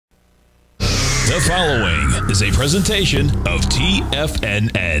The following is a presentation of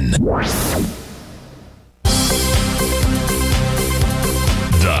TFNN.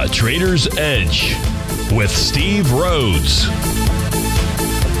 The Trader's Edge with Steve Rhodes.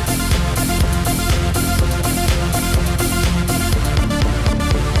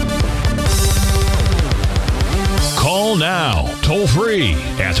 Call now, toll free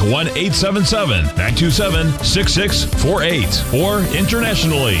at 1-877-927-6648 or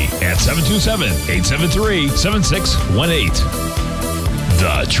internationally at 727-873-7618.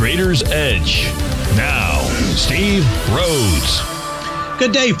 The Trader's Edge. Now, Steve Rhodes.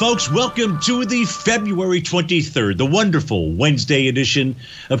 Good day, folks. Welcome to the February 23rd, the wonderful Wednesday edition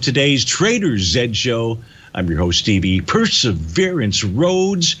of today's Trader's Edge Show. I'm your host, Stevie Perseverance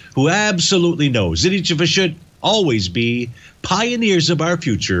Rhodes, who absolutely knows that each of us should always be pioneers of our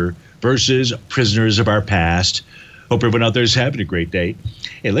future versus prisoners of our past. Hope everyone out there is having a great day.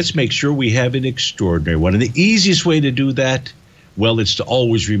 Hey, let's make sure we have an extraordinary one. And the easiest way to do that, well, it's to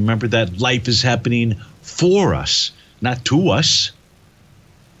always remember that life is happening for us, not to us.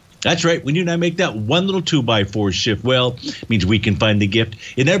 That's right. When you and I make that one little 2x4 shift, well, it means we can find the gift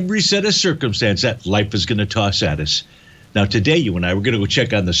in every set of circumstance that life is going to toss at us. Now, today, you and I, we're going to go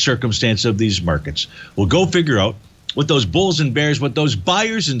check on the circumstance of these markets. We'll go figure out what those bulls and bears, what those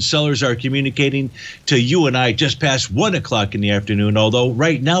buyers and sellers are communicating to you and I just past 1 o'clock in the afternoon, although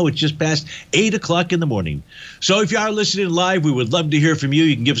right now it's just past 8 o'clock in the morning. So if you are listening live, we would love to hear from you.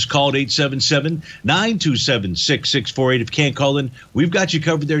 You can give us a call at 877-927-6648. If you can't call in, we've got you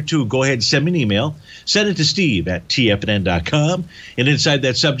covered there too. Go ahead and send me an email. Send it to steve@tfnn.com. And inside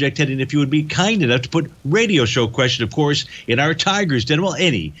that subject heading, if you would be kind enough to put radio show question, of course, in our Tigers Den. Well,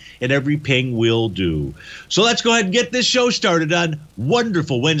 any and every ping will do. So let's go ahead and get this show started on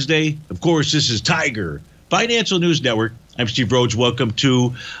wonderful Wednesday. Of course, this is Tiger Financial News Network. I'm Steve Rhodes. Welcome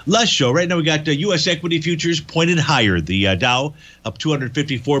to the show. Right now we got U.S. equity futures pointed higher. The Dow up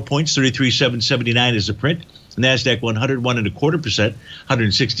 254 points, 33,779 is the print. The NASDAQ 100, 1.25%,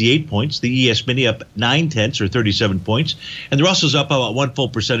 168 points. The ES Mini up 0.9 or 37 points. And the Russell's up about 1 full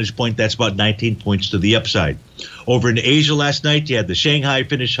percentage point. That's about 19 points to the upside. Over in Asia last night, you had the Shanghai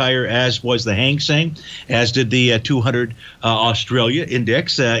finish higher, as was the Hang Seng, as did the 200 Australia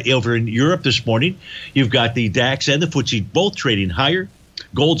index. Over in Europe this morning, you've got the DAX and the FTSE both trading higher.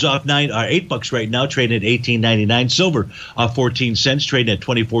 Gold's off $8 right now, trading at $18.99. Silver off 14 cents, trading at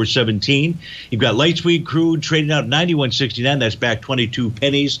 $24.17. You've got light sweet crude trading out at $91.69. That's back 22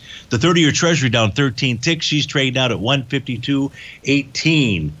 pennies. The 30-year Treasury down 13 ticks. She's trading out at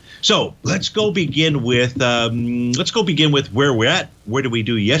 $152.18. So let's go begin with where we're at. Where did we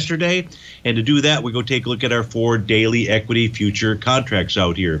do yesterday? And to do that, we go take a look at our 4 daily equity future contracts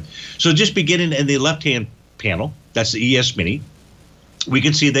out here. So just beginning in the left-hand panel, that's the ES Mini. We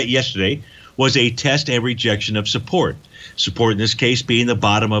can see that yesterday was a test and rejection of support. Support in this case being the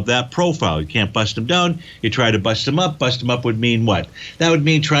bottom of that profile. You can't bust them down. You try to bust them up. Bust them up would mean what? That would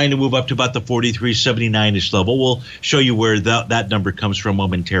mean trying to move up to about the 43.79-ish level. We'll show you where that number comes from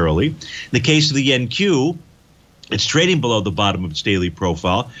momentarily. In the case of the NQ, it's trading below the bottom of its daily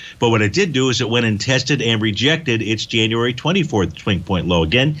profile. But what it did do is it went and tested and rejected its January 24th swing point low.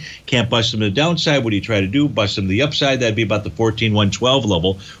 Again, can't bust them to the downside. What do you try to do? Bust them to the upside. That'd be about the 14,112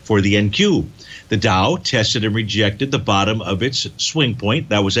 level for the NQ. The Dow tested and rejected the bottom of its swing point.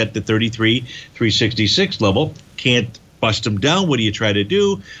 That was at the 33,366 level. Can't bust them down. What do you try to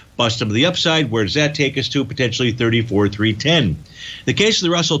do? Bust them to the upside. Where does that take us to? Potentially 34,310. The case of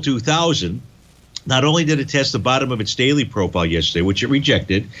the Russell 2000, not only did it test the bottom of its daily profile yesterday, which it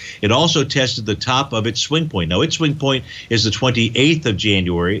rejected, it also tested the top of its swing point. Now, its swing point is the 28th of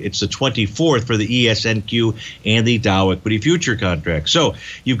January. It's the 24th for the ESNQ and the Dow Equity Future contract. So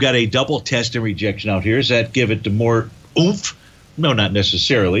you've got a double test and rejection out here. Does that give it more oomph? No, not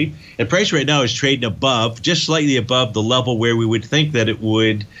necessarily. And price right now is trading above, just slightly above the level where we would think that it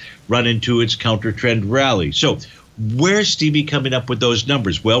would run into its counter trend rally. So where's Stevie coming up with those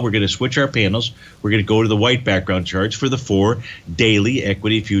numbers? Well, we're going to switch our panels. We're going to go to the white background charts for the 4 daily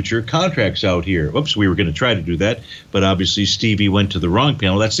equity future contracts out here. Oops, we were going to try to do that, but obviously Stevie went to the wrong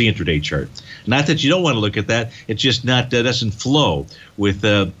panel. That's the intraday chart. Not that you don't want to look at that. It's just not doesn't flow with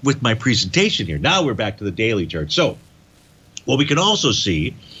my presentation here. Now we're back to the daily chart. So what we can also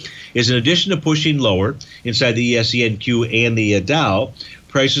see is, in addition to pushing lower inside the ESENQ and the Dow,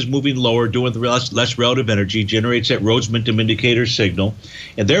 prices moving lower, doing the less relative energy, generates that Rhodes momentum indicator signal,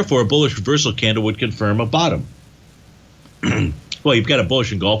 and therefore a bullish reversal candle would confirm a bottom. Well, you've got a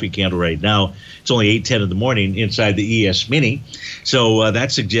bullish engulfing candle right now. It's only 8:10 in the morning inside the ES Mini. So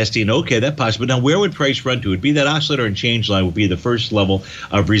that's suggesting, okay, that possible. Now, where would price run to? It would be that oscillator and change line would be the first level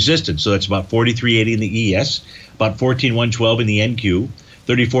of resistance. So that's about 43.80 in the ES, about 14.112 in the NQ.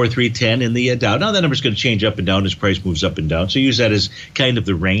 34,310 in the Dow. Now that number's going to change up and down as price moves up and down. So use that as kind of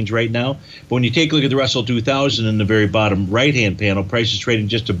the range right now. But when you take a look at the Russell 2000 in the very bottom right-hand panel, price is trading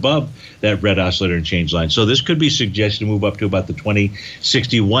just above that red oscillator and change line. So this could be suggested to move up to about the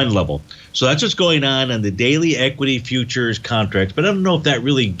 2061 level. So that's what's going on the daily equity futures contracts. But I don't know if that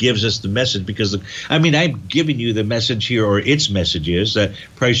really gives us the message because, I'm giving you the message here, or its message is that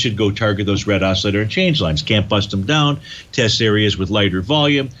price should go target those red oscillator and change lines. Can't bust them down, test areas with lighter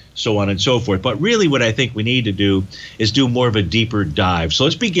volume, so on and so forth. But really what I think we need to do is do more of a deeper dive. So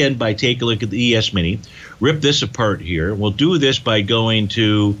let's begin by taking a look at the ES Mini, rip this apart here. We'll do this by going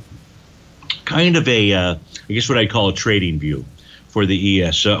to kind of a, I guess what I call a trading view for the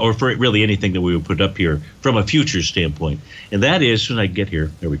ES, or for really anything that we would put up here from a futures standpoint. And that is, when I get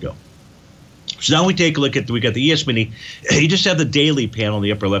here, there we go. So now we take a look at, we got the ES Mini. You just have the daily panel in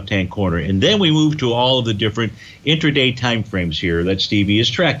the upper left-hand corner. And then we move to all of the different intraday time frames here that Stevie is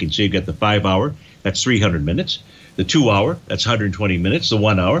tracking. So you've got the 5 hour, that's 300 minutes. The 2 hour, that's 120 minutes. The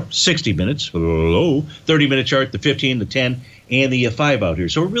 1 hour, 60 minutes. 30-minute chart, the 15, the 10, and the 5 out here.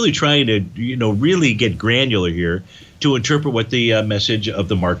 So we're really trying to, really get granular here to interpret what the message of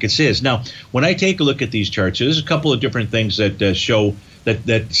the markets is. Now, when I take a look at these charts, there's a couple of different things that show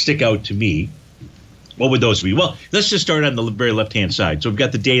that stick out to me. What would those be? Well, let's just start on the very left-hand side. So we've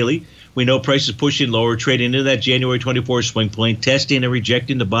got the daily. We know price is pushing lower, trading into that January 24 swing point, testing and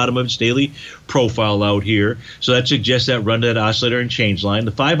rejecting the bottom of its daily profile out here. So that suggests that run to that oscillator and change line.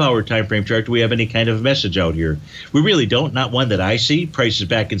 The 5 hour time frame chart, do we have any kind of message out here? We really don't, not one that I see. Price is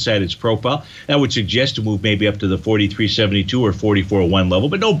back inside its profile. That would suggest to move maybe up to the 43.72 or 44.01 level,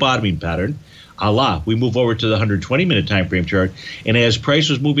 but no bottoming pattern. We move over to the 120-minute time frame chart, and as price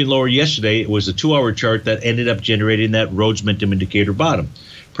was moving lower yesterday, it was the 2 hour chart that ended up generating that Rhodes momentum indicator bottom.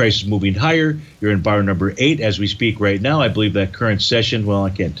 Price is moving higher. You're in bar number 8 as we speak right now. I believe that current session, well,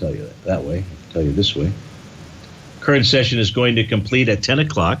 I can't tell you that way. I can tell you this way. Current session is going to complete at 10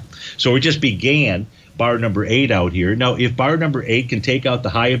 o'clock. So we just began bar number 8 out here. Now, if bar number 8 can take out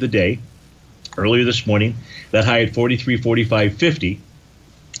the high of the day earlier this morning, that high at 43.4550,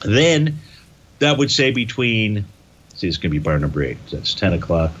 then that would say between, see, it's going to be bar number 8. So that's 10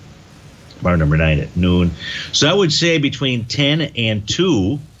 o'clock. Bar number 9 at noon. So I would say between 10 and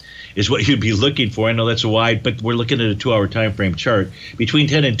 2 is what you'd be looking for. I know that's a wide, but we're looking at a 2 hour time frame chart. Between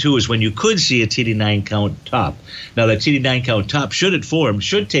 10 and 2 is when you could see a TD9 count top. Now that TD9 count top, should it form,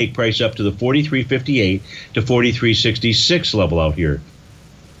 should take price up to the 43.58 to 43.66 level out here.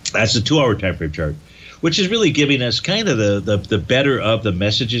 That's the 2 hour time frame chart, which is really giving us kind of the better of the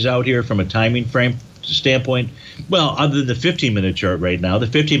messages out here from a timing frame standpoint. Well, other than the 15-minute chart right now, the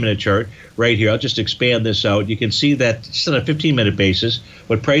 15-minute chart right here, I'll just expand this out. You can see that just on a 15-minute basis,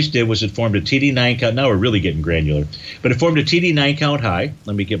 what price did was it formed a TD9 count. Now we're really getting granular. But it formed a TD9 count high.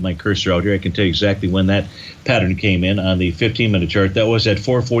 Let me get my cursor out here. I can tell you exactly when that pattern came in on the 15-minute chart. That was at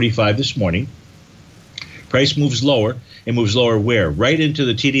 4:45 this morning. Price moves lower. It moves lower where? Right into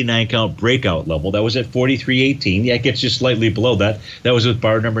the TD9 count breakout level. That was at 43.18. Yeah, it gets just slightly below that. That was with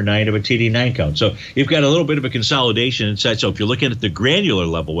bar number 9 of a TD9 count. So you've got a little bit of a consolidation inside. So if you're looking at the granular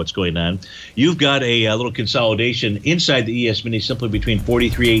level, what's going on, you've got a little consolidation inside the ES Mini simply between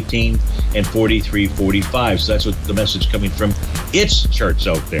 43.18 and 43.45. So that's what the message coming from its charts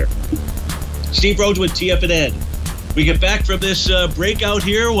out there. Steve Rhodes with TFNN. We get back from this breakout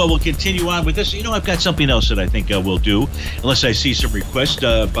here. Well, we'll continue on with this. I've got something else that I think we'll do, unless I see some requests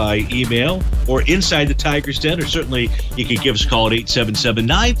by email or inside the Tiger's Den, or certainly you can give us a call at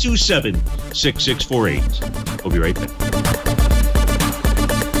 877-927-6648. We'll be right back.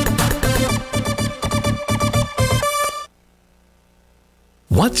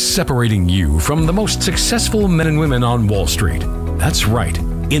 What's separating you from the most successful men and women on Wall Street? That's right,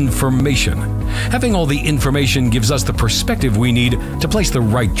 information. Having all the information gives us the perspective we need to place the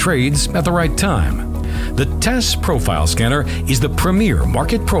right trades at the right time. The TAS Profile Scanner is the premier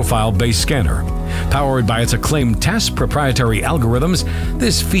market profile-based scanner. Powered by its acclaimed TAS proprietary algorithms,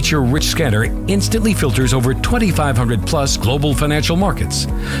 this feature-rich scanner instantly filters over 2,500 plus global financial markets,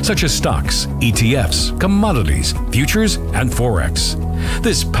 such as stocks, ETFs, commodities, futures, and Forex.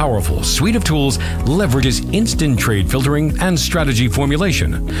 This powerful suite of tools leverages instant trade filtering and strategy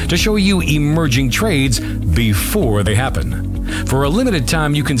formulation to show you emerging trades before they happen. For a limited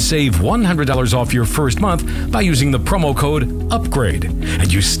time, you can save $100 off your first first month by using the promo code UPGRADE.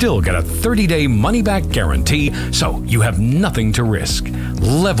 And you still get a 30-day money-back guarantee, so you have nothing to risk.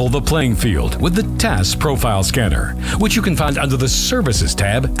 Level the playing field with the TAS Profile Scanner, which you can find under the Services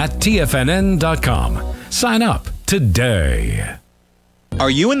tab at TFNN.com. Sign up today. Are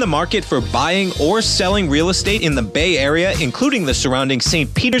you in the market for buying or selling real estate in the Bay Area, including the surrounding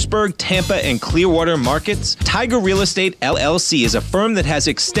St. Petersburg, Tampa, and Clearwater markets? Tiger Real Estate LLC is a firm that has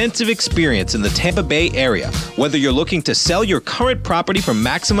extensive experience in the Tampa Bay area. Whether you're looking to sell your current property for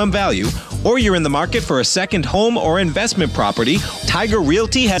maximum value, or you're in the market for a second home or investment property, Tiger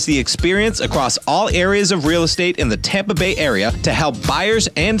Realty has the experience across all areas of real estate in the Tampa Bay area to help buyers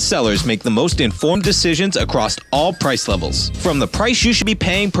and sellers make the most informed decisions across all price levels. From the price you should be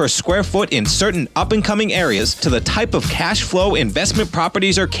paying per square foot in certain up-and-coming areas to the type of cash flow investment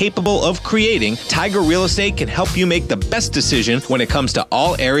properties are capable of creating, Tiger Real Estate can help you make the best decision when it comes to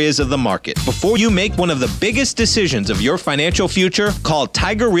all areas of the market. Before you make one of the biggest decisions of your financial future, call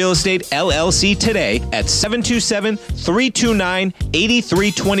Tiger Real Estate LLC today at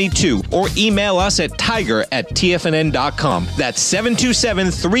 727-329-8322 or email us at tiger@tfnn.com. That's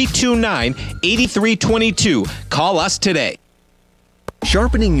 727-329-8322. Call us today.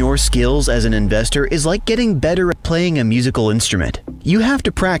 Sharpening your skills as an investor is like getting better at playing a musical instrument. You have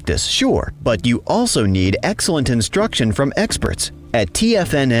to practice, sure, but you also need excellent instruction from experts. At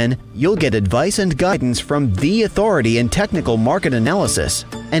TFNN, you'll get advice and guidance from the authority in technical market analysis.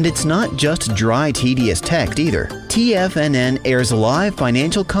 And it's not just dry, tedious text either. TFNN airs live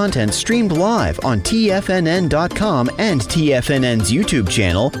financial content streamed live on TFNN.com and TFNN's YouTube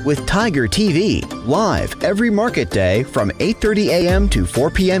channel with Tiger TV, live every market day from 8:30 a.m. to 4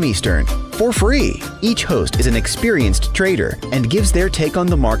 p.m. Eastern. For free. Each host is an experienced trader and gives their take on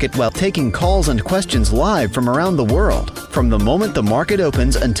the market while taking calls and questions live from around the world. From the moment the market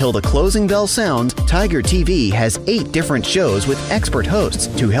opens until the closing bell sounds, Tiger TV has 8 different shows with expert hosts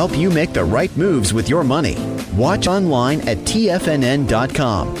to help you make the right moves with your money. Watch online at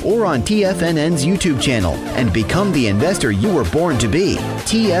TFNN.com or on TFNN's YouTube channel and become the investor you were born to be.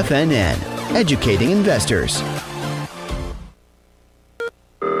 TFNN, educating investors.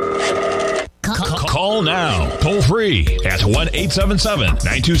 Call now, toll free at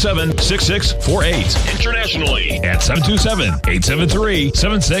 1-877-927-6648. Internationally at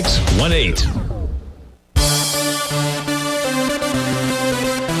 727-873-7618.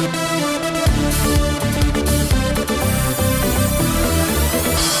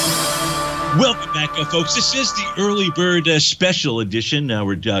 Welcome back, folks. This is the Early Bird Special Edition.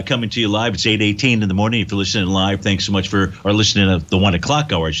 We're coming to you live. It's 8:18 in the morning. If you're listening live, thanks so much or listening at the 1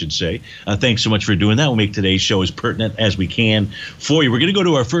 o'clock hour, I should say. Thanks so much for doing that. We'll make today's show as pertinent as we can for you. We're going to go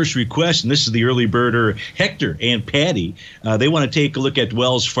to our first request, and this is the Early Birder Hector and Patty. They want to take a look at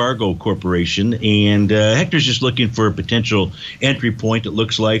Wells Fargo Corporation, and Hector's just looking for a potential entry point, it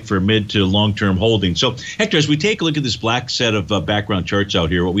looks like, for mid to long-term holding. So, Hector, as we take a look at this black set of background charts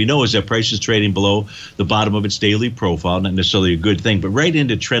out here, what we know is that price is trading below the bottom of its daily profile, not necessarily a good thing, but right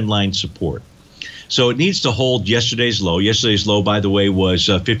into trend line support. So it needs to hold yesterday's low. Yesterday's low, by the way, was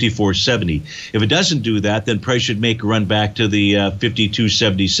 54.70. If it doesn't do that, then price should make a run back to the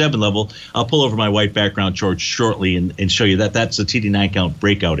 52.77 level. I'll pull over my white background chart shortly and show you that. That's the TD9 count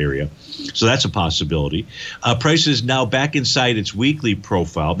breakout area. So that's a possibility. Price is now back inside its weekly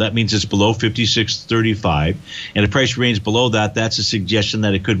profile. That means it's below 56.35. And if price remains below that, that's a suggestion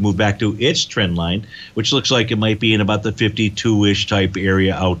that it could move back to its trend line, which looks like it might be in about the 52-ish type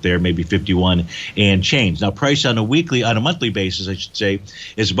area out there, maybe 51 and change. Now, price on a monthly basis, I should say,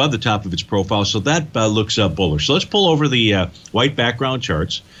 is above the top of its profile. So that looks bullish. So let's pull over the white background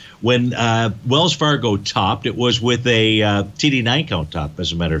charts. When Wells Fargo topped, it was with a TD9 count top,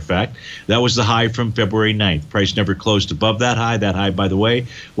 as a matter of fact. That was the high from February 9th. Price never closed above that high. That high, by the way,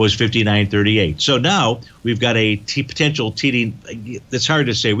 was 59.38. So now we've got a potential TD. It's hard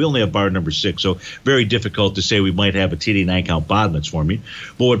to say. We only have bar number 6, so very difficult to say we might have a TD9 count bottom that's forming.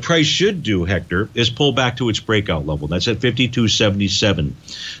 But what price should do, Hector, is pull back to its breakout level. That's at 52.77.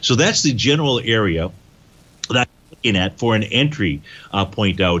 So that's the general area that looking at for an entry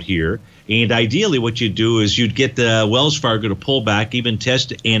point out here. And ideally what you'd do is you'd get the Wells Fargo to pull back, even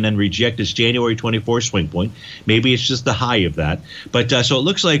test and then reject its January 24 swing point. Maybe it's just the high of that. But so it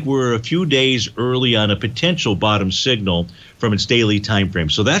looks like we're a few days early on a potential bottom signal from its daily time frame.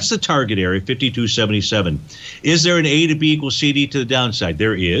 So that's the target area, 52.77. Is there an A to B equals CD to the downside?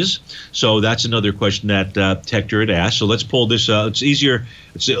 There is. So that's another question that Hector had asked. So let's pull this. It's easier.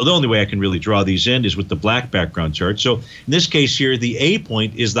 It's the only way I can really draw these in is with the black background chart. So in this case here, the A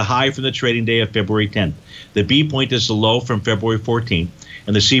point is the high from the trading day of February 10th. The B point is the low from February 14th.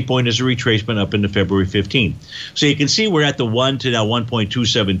 and the C point is a retracement up into February 15. So you can see we're at the 1 to now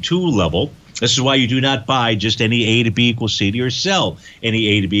 1.272 level. This is why you do not buy just any A to B equals CD or sell any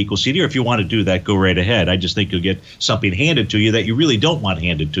A to B equals CD. Or if you want to do that, go right ahead. I just think you'll get something handed to you that you really don't want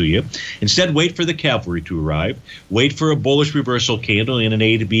handed to you. Instead, wait for the cavalry to arrive. Wait for a bullish reversal candle in an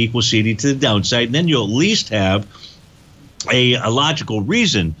A to B equals CD to the downside. And then you'll at least have a logical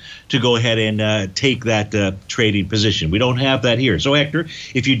reason to go ahead and take that trading position. We don't have that here. So, Hector,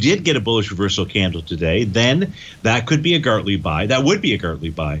 if you did get a bullish reversal candle today, then that could be a Gartley buy. That would be a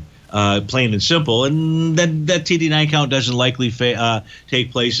Gartley buy. Plain and simple, and then that TD9 count doesn't likely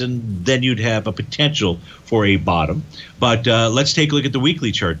take place, and then you'd have a potential for a bottom. But let's take a look at the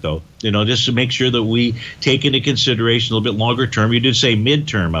weekly chart, though, just to make sure that we take into consideration a little bit longer term. You did say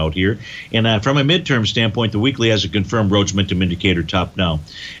midterm out here, and from a midterm standpoint, the weekly has a confirmed Rhodes momentum indicator top now.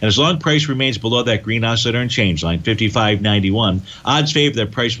 And as long as price remains below that green oscillator and change line, 55.91, odds favor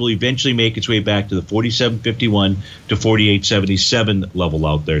that price will eventually make its way back to the 47.51 to 48.77 level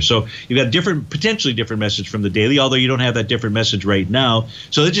out there. So you've got a potentially different message from the daily, although you don't have that different message right now.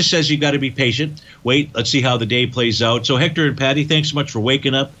 So it just says you've got to be patient. Wait, let's see how the day plays out. So Hector and Patty, thanks so much for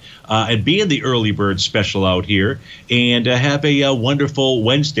waking up and being the early bird special out here, and have a wonderful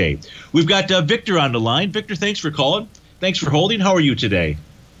Wednesday. We've got Victor on the line. Victor, thanks for calling. Thanks for holding. How are you today?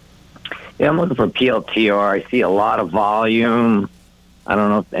 Yeah, I'm looking for PLTR. I see a lot of volume. I don't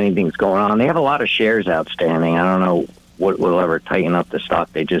know if anything's going on. They have a lot of shares outstanding. I don't know what will ever tighten up the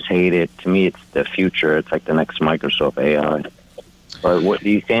stock. They just hate it. To me, it's the future. It's like the next Microsoft AI. But do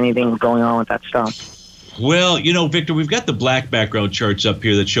you see anything going on with that stock? Well, Victor, we've got the black background charts up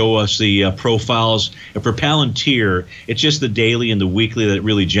here that show us the profiles. And for Palantir, it's just the daily and the weekly that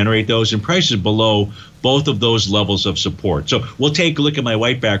really generate those, and prices below both of those levels of support. So we'll take a look at my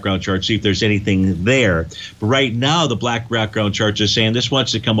white background chart, see if there's anything there. But right now, the black background chart is saying this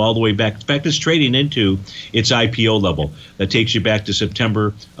wants to come all the way back. In fact, it's trading into its IPO level. That takes you back to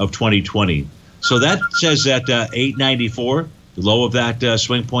September of 2020. So that says that 894, the low of that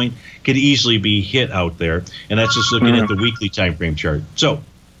swing point, could easily be hit out there. And that's just looking at the weekly time frame chart. So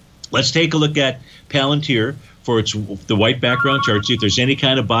let's take a look at Palantir for the white background chart, see if there's any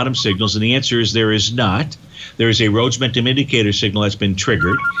kind of bottom signals. And the answer is there is not. There is a Rhodes momentum indicator signal that's been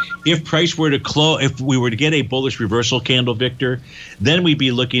triggered. If price were to close, if we were to get a bullish reversal candle, Victor, then we'd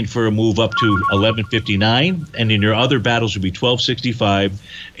be looking for a move up to 11.59, and in your other battles would be 12.65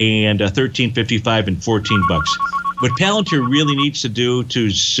 and 13.55 and $14. What Palantir really needs to do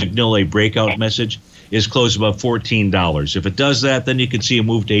to signal a breakout message is close above $14. If it does that, then you can see a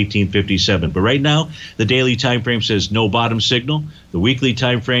move to 18.57. But right now, the daily time frame says no bottom signal. The weekly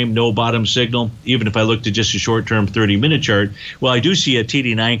time frame, no bottom signal. Even if I looked at just a short-term 30-minute chart, well, I do see a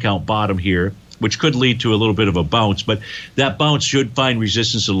TD9 count bottom here, which could lead to a little bit of a bounce, but that bounce should find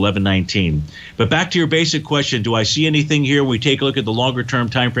resistance at 11.19. But back to your basic question, do I see anything here? We take a look at the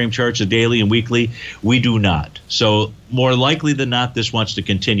longer-term time frame charts, the daily and weekly. We do not. So more likely than not, this wants to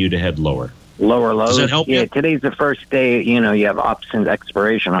continue to head lower. Lower lows. Does that help you? Today's the first day, you have options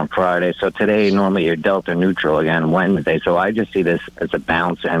expiration on Friday. So today, normally you're delta neutral again Wednesday. So I just see this as a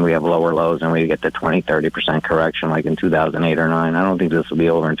bounce, and we have lower lows, and we get the 20-30% correction like in 2008 or 9. I don't think this will be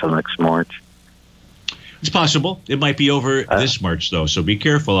over until next March. It's possible. It might be over this March, though, so be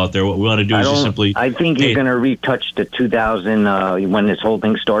careful out there. What we want to do is just simply... I think you're going to retouch the 2000, when this whole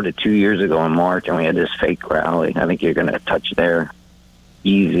thing started 2 years ago in March, and we had this fake rally. I think you're going to touch there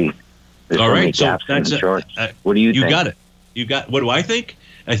easy. All right, so that's what do you think? You got it. What do I think?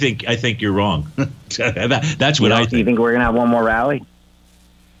 I think you're wrong. That's what I think. Do you think we're going to have one more rally?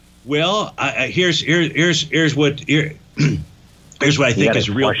 Well, here's what I think is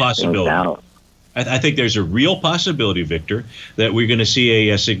a real possibility. I think there's a real possibility, Victor, that we're going to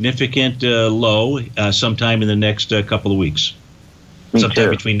see a significant low sometime in the next couple of weeks. Sometime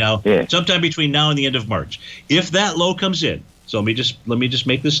between now and the end of March. If that low comes in, so let me just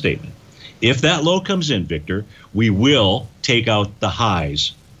make this statement. If that low comes in, Victor, we will take out the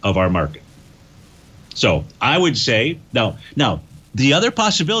highs of our market. So I would say now the other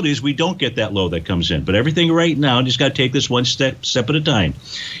possibility is we don't get that low that comes in. But everything right now, just got to take this one step at a time.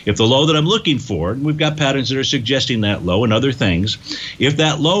 If the low that I'm looking for, and we've got patterns that are suggesting that low and other things, if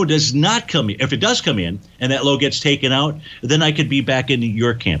that low does not come in, if it does come in and that low gets taken out, then I could be back in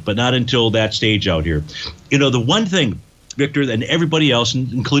your camp, but not until that stage out here. The one thing, Victor, and everybody else,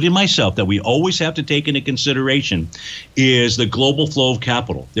 including myself, that we always have to take into consideration is the global flow of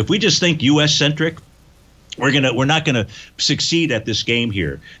capital. If we just think U.S.-centric, we're not gonna succeed at this game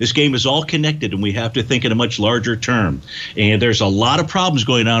here. This game is all connected, and we have to think in a much larger term. And there's a lot of problems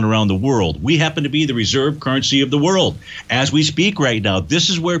going on around the world. We happen to be the reserve currency of the world as we speak right now. This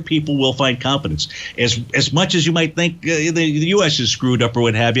is where people will find confidence. As much as you might think the U.S. is screwed up or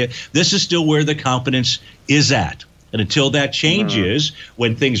what have you, this is still where the confidence is at. And until that changes,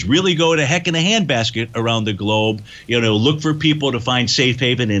 when things really go to heck in a handbasket around the globe, look for people to find safe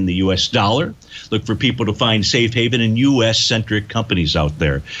haven in the U.S. dollar. Look for people to find safe haven in U.S.-centric companies out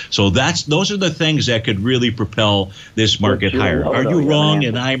there. So those are the things that could really propel this market higher. Are you wrong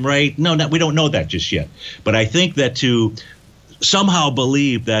and I'm right? No, we don't know that just yet. But I think that to somehow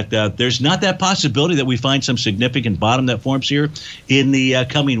believe that there's not that possibility that we find some significant bottom that forms here in the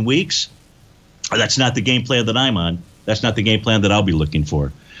coming weeks, that's not the game plan that I'm on. That's not the game plan that I'll be looking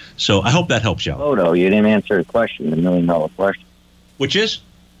for. So I hope that helps you out. Low, you didn't answer the question, the $1 million question. Which is?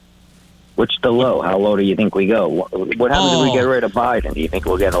 What's the low? How low do you think we go? What happens if we get rid of Biden? Do you think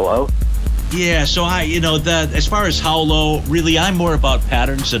we'll get a low? Yeah, so as far as how low, really, I'm more about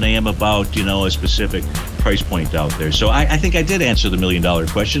patterns than I am about, a specific price point out there. So I think I did answer the $1 million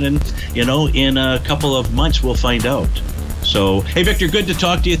question, and, in a couple of months we'll find out. So, hey, Victor, good to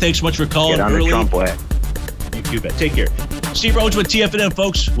talk to you. Thanks so much for calling Get on early. The Trump way. You bet. Take care. Steve Rhodes with TFNN,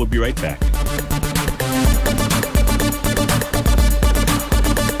 folks. We'll be right back.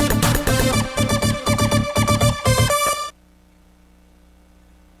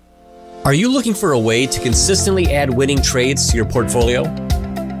 Are you looking for a way to consistently add winning trades to your portfolio?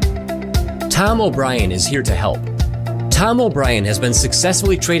 Tom O'Brien is here to help. Tom O'Brien has been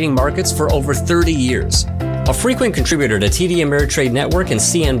successfully trading markets for over 30 years. A frequent contributor to TD Ameritrade Network and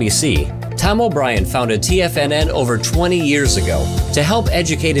CNBC, Tom O'Brien founded TFNN over 20 years ago to help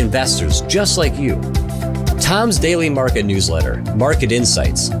educate investors just like you. Tom's daily market newsletter, Market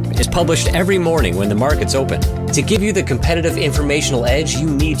Insights, is published every morning when the markets open to give you the competitive informational edge you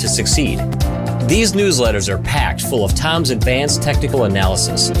need to succeed. These newsletters are packed full of Tom's advanced technical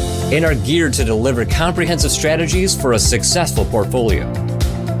analysis and are geared to deliver comprehensive strategies for a successful portfolio.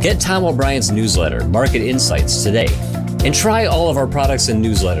 Get Tom O'Brien's newsletter, Market Insights, today, and try all of our products and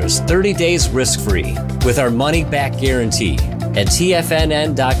newsletters 30 days risk-free with our money-back guarantee at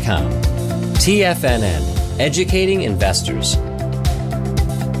TFNN.com. TFNN, educating investors.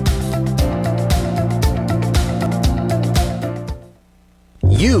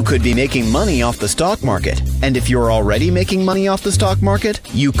 You could be making money off the stock market. And if you're already making money off the stock market,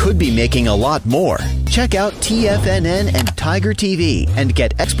 you could be making a lot more. Check out TFNN and Tiger TV and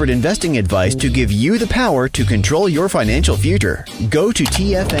get expert investing advice to give you the power to control your financial future. Go to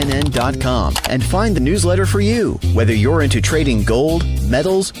TFNN.com and find the newsletter for you. Whether you're into trading gold,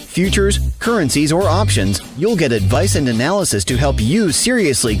 metals, futures, currencies, or options, you'll get advice and analysis to help you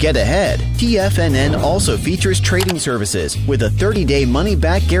seriously get ahead. TFNN also features trading services with a 30-day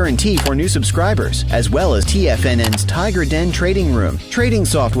money-back guarantee for new subscribers, as well as TFNN's Tiger Den trading room, trading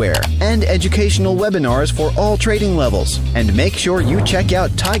software, and educational webinars for all trading levels. And make sure you check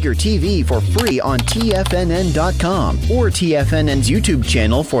out Tiger TV for free on TFNN.com or TFNN's YouTube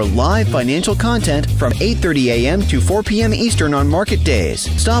channel for live financial content from 8:30 a.m. to 4 p.m. Eastern on market days.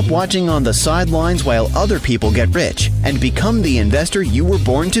 Stop watching on the sidelines while other people get rich and become the investor you were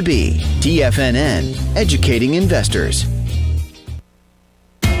born to be. TFNN, educating investors.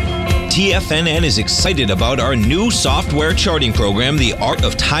 TFNN is excited about our new software charting program, The Art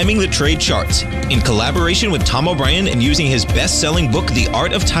of Timing the Trade Charts. In collaboration with Tom O'Brien and using his best-selling book, The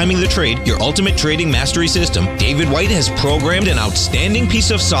Art of Timing the Trade, Your Ultimate Trading Mastery System, David White has programmed an outstanding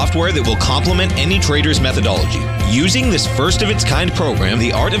piece of software that will complement any trader's methodology. Using this first-of-its-kind program,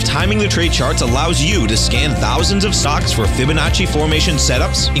 The Art of Timing the Trade Charts allows you to scan thousands of stocks for Fibonacci formation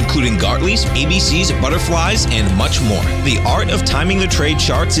setups, including Gartley's, ABC's, butterflies, and much more. The Art of Timing the Trade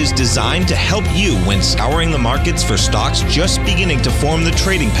Charts is designed to help you when scouring the markets for stocks just beginning to form the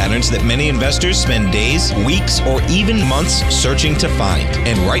trading patterns that many investors spend days, weeks, or even months searching to find.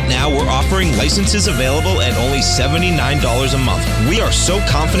 And right now, we're offering licenses available at only $79 a month. We are so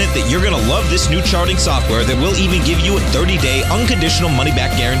confident that you're going to love this new charting software that will even give you a 30-day unconditional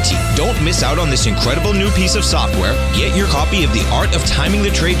money-back guarantee. Don't miss out on this incredible new piece of software. Get your copy of The Art of Timing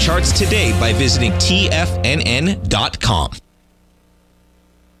the Trade Charts today by visiting TFNN.com.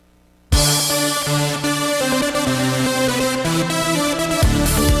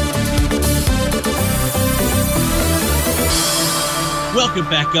 Welcome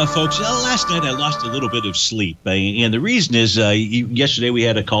back, folks. Last night I lost a little bit of sleep, and the reason is yesterday we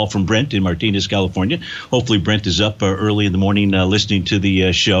had a call from Brent in Martinez, California. Hopefully Brent is up early in the morning listening to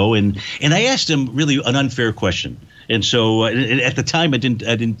the show, and I asked him really an unfair question. And so at the time, I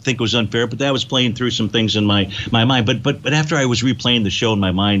didn't think it was unfair, but that was playing through some things in my mind. But after I was replaying the show in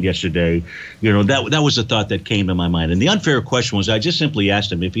my mind yesterday, that was a thought that came to my mind. And the unfair question was, I just simply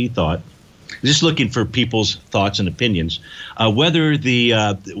asked him if he thought, just looking for people's thoughts and opinions, whether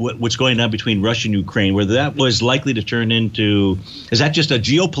what's going on between Russia and Ukraine, whether that was likely to turn into, is that just a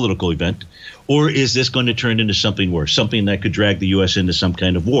geopolitical event? Or is this going to turn into something worse, something that could drag the U.S. into some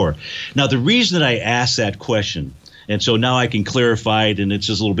kind of war? Now, the reason that I asked that question, and so now I can clarify it, and it's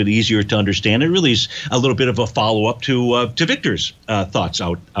just a little bit easier to understand. It really is a little bit of a follow-up to Victor's thoughts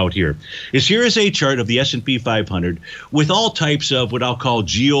out here. Here is a chart of the S&P 500 with all types of what I'll call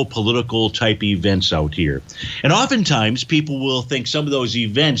geopolitical type events out here. And oftentimes people will think some of those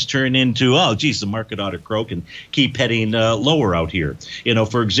events turn into, oh, geez, the market ought to croak and keep heading lower out here.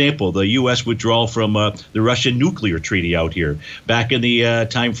 For example, the U.S. withdrawal from the Russian nuclear treaty out here back in the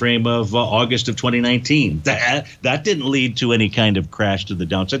time frame of August of 2019. That didn't lead to any kind of crash to the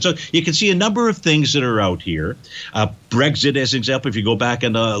downside. So you can see a number of things that are out here. Brexit, as an example, if you go back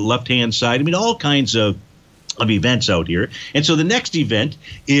on the left-hand side, all kinds of events out here. And so the next event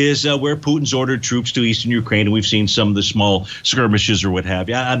is where Putin's ordered troops to eastern Ukraine, and we've seen some of the small skirmishes or what have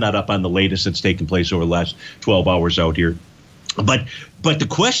you. I'm not up on the latest that's taken place over the last 12 hours out here. But the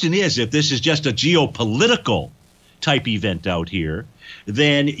question is, if this is just a geopolitical type event out here,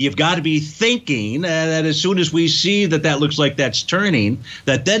 then you've got to be thinking that as soon as we see that looks like that's turning,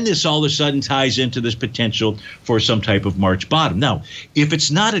 that then this all of a sudden ties into this potential for some type of March bottom. Now, if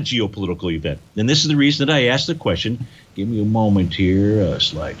it's not a geopolitical event, then this is the reason that I asked the question. Give me a moment here.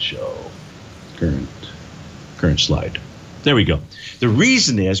 Slideshow. Current slide. There we go. The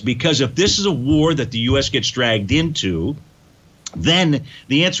reason is because if this is a war that the U.S. gets dragged into, then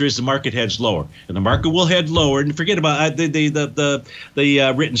the answer is the market heads lower, and the market will head lower. And forget about the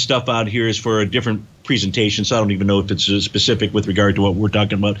written stuff out here is for a different presentation, so I don't even know if it's specific with regard to what we're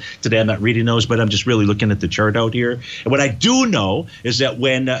talking about today. I'm not reading those, but I'm just really looking at the chart out here. And what I do know is that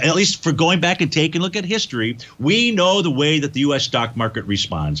when, at least for going back and taking a look at history, we know the way that the U.S. stock market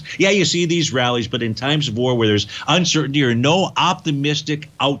responds. Yeah, you see these rallies, but in times of war where there's uncertainty or no optimistic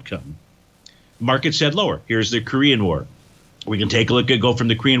outcome, markets head lower. Here's the Korean War. We can take a look go from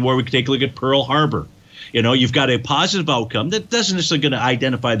the Korean War. We can take a look at Pearl Harbor. You've got a positive outcome that doesn't necessarily going to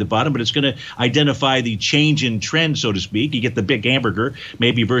identify the bottom, but it's going to identify the change in trend, so to speak. You get the big hamburger,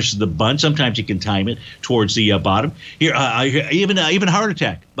 maybe versus the bun. Sometimes you can time it towards the bottom. Here, even heart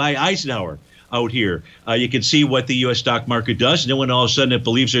attack by Eisenhower out here. You can see what the U.S. stock market does. And then when all of a sudden it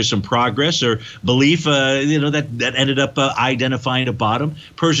believes there's some progress or belief, that ended up identifying a bottom.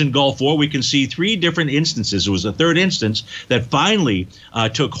 Persian Gulf War, we can see three different instances. It was a third instance that finally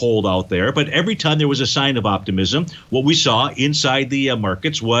took hold out there. But every time there was a sign of optimism, what we saw inside the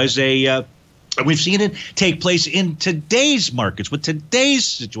markets was we've seen it take place in today's markets with today's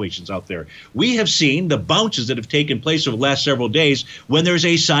situations out there. We have seen the bounces that have taken place over the last several days when there's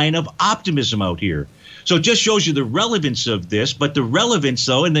a sign of optimism out here. So it just shows you the relevance of this. But the relevance,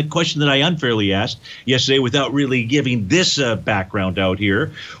 though, and the question that I unfairly asked yesterday without really giving this background out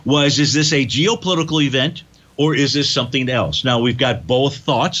here was, is this a geopolitical event? Or is this something else? Now, we've got both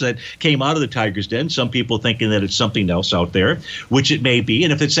thoughts that came out of the Tiger's Den. Some people thinking that it's something else out there, which it may be.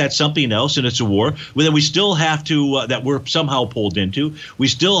 And if it's that something else and it's a war, well, then we still have to, that we're somehow pulled into, we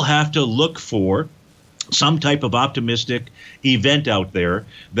still have to look for some type of optimistic event out there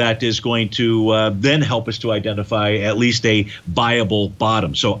that is going to then help us to identify at least a viable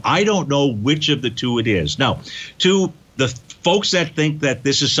bottom. So I don't know which of the two it is. Now, to the folks that think that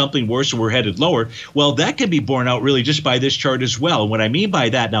this is something worse and we're headed lower, well, that can be borne out really just by this chart as well. And what I mean by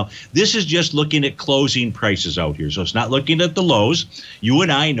that, now, this is just looking at closing prices out here. So it's not looking at the lows. You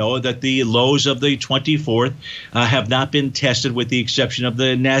and I know that the lows of the 24th have not been tested with the exception of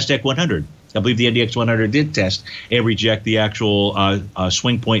the NASDAQ 100. I believe the NDX 100 did test and reject the actual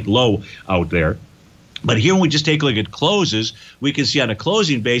swing point low out there. But here, when we just take a look at closes, we can see on a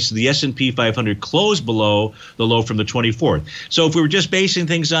closing basis, the S&P 500 closed below the low from the 24th. So if we were just basing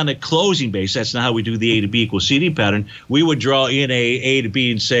things on a closing base, that's not how we do the A to B equals CD pattern. We would draw in A to B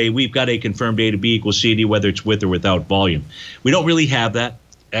and say we've got a confirmed A to B equals CD, whether it's with or without volume. We don't really have that.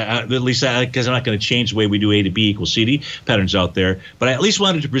 At least because I'm not going to change the way we do A to B equals CD patterns out there. But I at least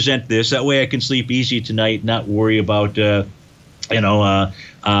wanted to present this. That way I can sleep easy tonight, not worry about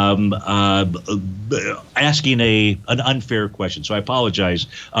asking an unfair question. So I apologize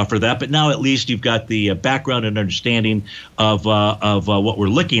for that. But now at least you've got the background and understanding of what we're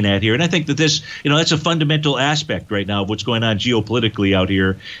looking at here. And I think that this, that's a fundamental aspect right now of what's going on geopolitically out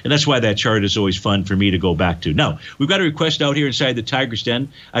here. And that's why that chart is always fun for me to go back to. Now, we've got a request out here inside the Tiger's Den.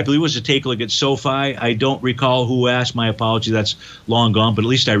 I believe it was to take a look at SoFi. I don't recall who asked. My apology. That's long gone, but at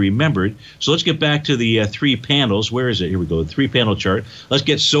least I remembered. So let's get back to the 3 panels. Where is it? Here we go. The 3-panel chart. Let's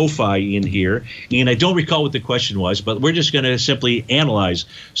get SoFi in here. And I don't recall what the question was, but we're just going to simply analyze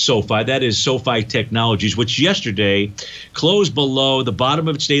SoFi. That is SoFi Technologies, which yesterday closed below the bottom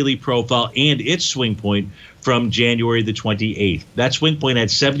of its daily profile and its swing point from January the 28th. That swing point had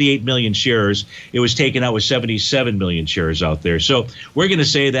 78 million shares. It was taken out with 77 million shares out there. So we're going to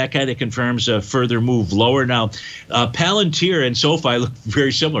say that kind of confirms a further move lower. Now, Palantir and SoFi look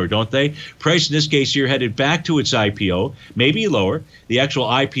very similar, don't they? Price in this case here headed back to its IPO, maybe lower. The actual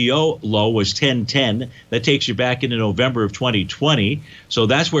IPO low was 1010. That takes you back into November of 2020. So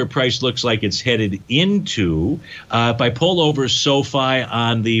that's where price looks like it's headed into. If I pull over SoFi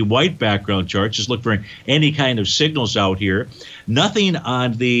on the white background chart, just look for any kind of signals out here. Nothing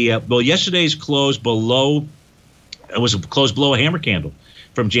on the yesterday's close below. It was closed below a hammer candle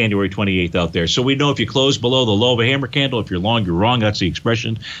from January 28th out there. So we know if you close below the low of a hammer candle, if you're long, you're wrong. That's the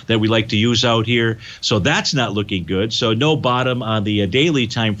expression that we like to use out here. So that's not looking good. So no bottom on the daily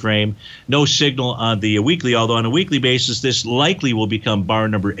time frame, no signal on the weekly, although on a weekly basis, this likely will become bar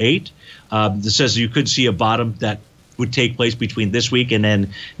number 8. This says you could see a bottom that would take place between this week and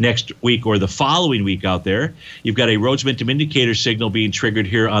then next week or the following week out there. You've got a Rhodes Momentum Indicator signal being triggered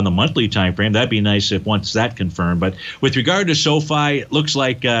here on the monthly time frame. That'd be nice if once that confirmed. But with regard to SoFi, it looks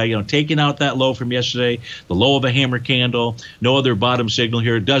like taking out that low from yesterday, the low of a hammer candle, no other bottom signal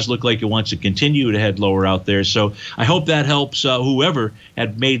here. It does look like it wants to continue to head lower out there. So I hope that helps whoever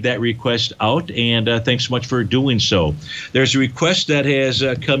had made that request out. And thanks so much for doing so. There's a request that has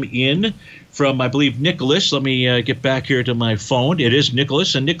come in from, I believe, Nicholas. Let me get back here to my phone. It is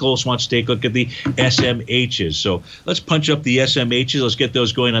Nicholas, and Nicholas wants to take a look at the SMHs. So let's punch up the SMHs. Let's get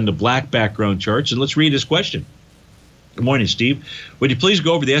those going on the black background charts, and let's read his question. Good morning, Steve. Would you please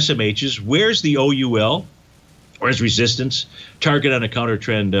go over the SMHs? Where's the OUL? Where's resistance? Target on a counter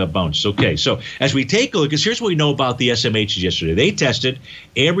trend bounce. Okay, so as we take a look, here's what we know about the SMHs yesterday. They tested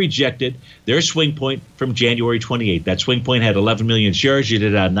and rejected their swing point from January 28th. That swing point had 11 million shares. You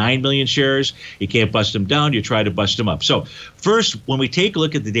did 9 million shares. You can't bust them down. You try to bust them up. So first, when we take a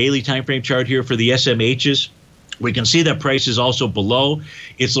look at the daily time frame chart here for the SMHs, we can see that price is also below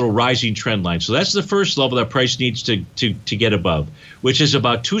its little rising trend line. So that's the first level that price needs to get above, which is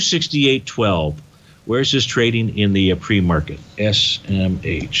about 268.12. Where's this trading in the pre-market?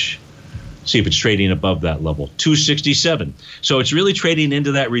 SMH. See if it's trading above that level. 267. So it's really trading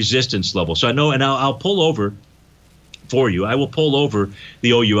into that resistance level. So I know, and I'll pull over for you. I will pull over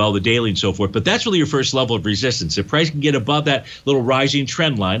the OUL, the daily, and so forth. But that's really your first level of resistance. If price can get above that little rising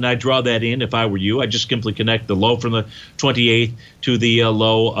trend line, I'd draw that in if I were you. I'd just simply connect the low from the 28th to the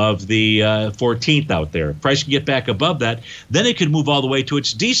low of the 14th out there. If price can get back above that, then it could move all the way to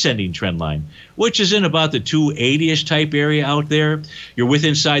its descending trend line, which is in about the 280-ish type area out there. You're within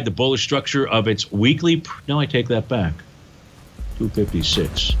inside the bullish structure of its weekly. No, I take that back.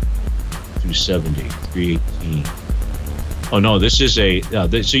 256, 270, 318. Oh, no, this is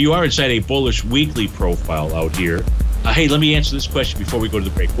so you are inside a bullish weekly profile out here. Hey, let me answer this question before we go to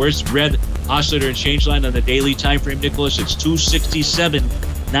the break. Where's red oscillator and change line on the daily time frame, Nicholas? It's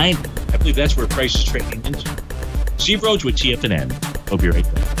 267.90. I believe that's where price is trading into. Steve Rhodes with TFNN. I'll be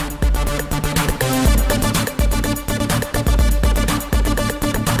right back.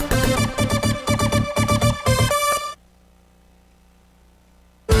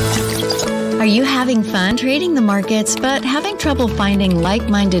 Are you having fun trading the markets, but having trouble finding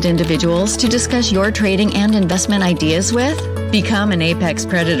like-minded individuals to discuss your trading and investment ideas with? Become an apex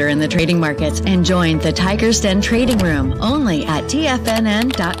predator in the trading markets and join the Tiger's Den Trading Room only at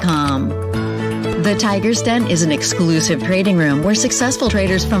TFNN.com. The Tiger's Den is an exclusive trading room where successful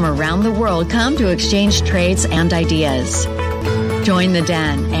traders from around the world come to exchange trades and ideas. Join the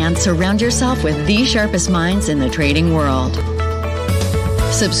den and surround yourself with the sharpest minds in the trading world.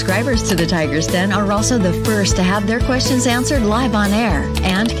 Subscribers to the Tiger's Den are also the first to have their questions answered live on air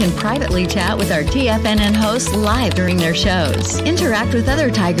and can privately chat with our TFNN hosts live during their shows. Interact with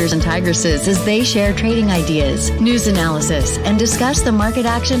other Tigers and Tigresses as they share trading ideas, news analysis, and discuss the market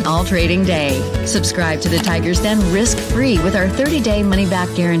action all trading day. Subscribe to the Tiger's Den risk-free with our 30-day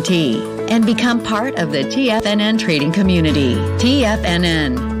money-back guarantee and become part of the TFNN trading community.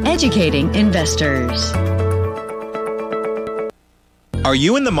 TFNN, educating investors. Are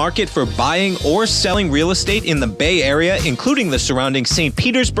you in the market for buying or selling real estate in the Bay Area, including the surrounding St.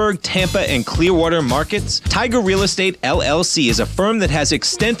 Petersburg, Tampa, and Clearwater markets? Tiger Real Estate LLC is a firm that has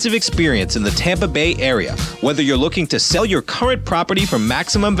extensive experience in the Tampa Bay area. Whether you're looking to sell your current property for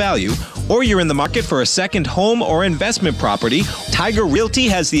maximum value, or you're in the market for a second home or investment property, Tiger Realty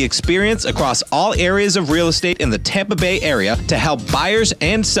has the experience across all areas of real estate in the Tampa Bay area to help buyers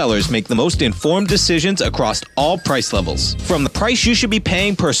and sellers make the most informed decisions across all price levels. From the price you should be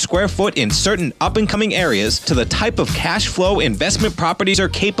paying per square foot in certain up-and-coming areas to the type of cash flow investment properties are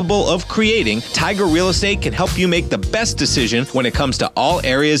capable of creating, Tiger Real Estate can help you make the best decision when it comes to all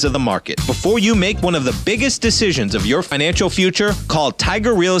areas of the market. Before you make one of the biggest decisions of your financial future, call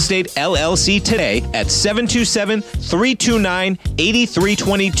Tiger Real Estate LLC today at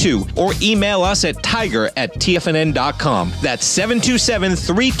 727-329-8322 or email us at tiger@tfnn.com. That's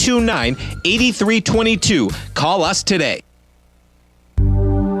 727-329-8322. Call us today.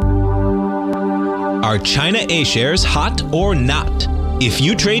 Are China A-shares hot or not? If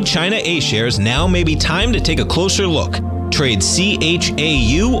you trade China A-shares, now may be time to take a closer look. Trade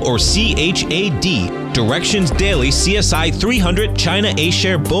CHAU or CHAD, Directions Daily CSI 300 China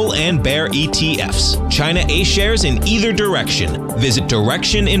A-share Bull and Bear ETFs. China A-shares in either direction. Visit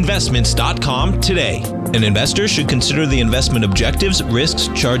directioninvestments.com today. An investor should consider the investment objectives, risks,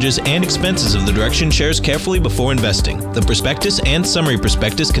 charges, and expenses of the Direction shares carefully before investing. The prospectus and summary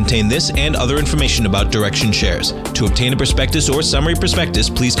prospectus contain this and other information about Direction shares. To obtain a prospectus or summary prospectus,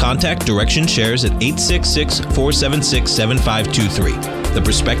 please contact Direction shares at 866-476-7523. The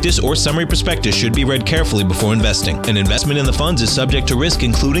prospectus or summary prospectus should be read carefully before investing. An investment in the funds is subject to risk,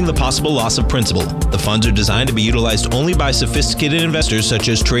 including the possible loss of principal. The funds are designed to be utilized only by sophisticated investors such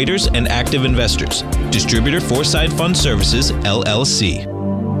as traders and active investors. Distributor Foreside Fund Services, LLC.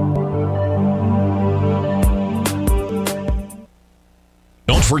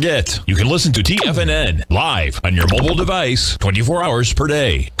 Don't forget, you can listen to TFNN live on your mobile device 24 hours per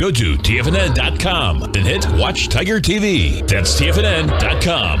day. Go to TFNN.com, then hit Watch Tiger TV. That's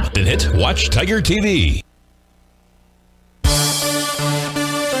TFNN.com, then hit Watch Tiger TV.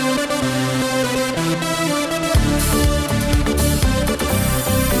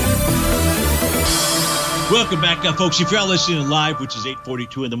 Welcome back, folks. If you're listening live, which is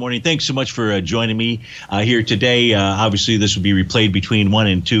 8:42 in the morning, thanks so much for joining me here today. Obviously, this will be replayed between 1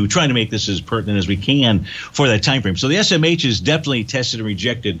 and 2, trying to make this as pertinent as we can for that time frame. So the SMH has definitely tested and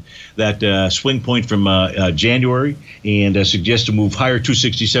rejected that swing point from January and suggests to move higher.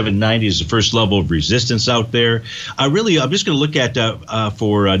 267.90 is the first level of resistance out there. I'm just going to look at,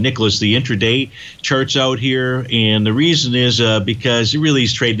 for Nicholas, the intraday charts out here. And the reason is because it really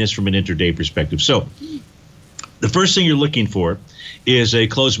is trading this from an intraday perspective. So the first thing you're looking for is a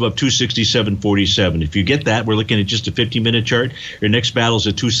close above 267.47. If you get that, we're looking at just a 15-minute chart. Your next battle is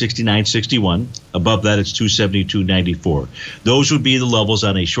at 269.61. Above that, it's 272.94. Those would be the levels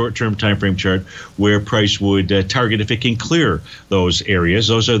on a short-term time frame chart where price would target if it can clear those areas.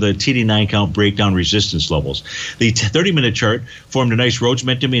 Those are the TD9 count breakdown resistance levels. The 30-minute chart formed a nice Rhodes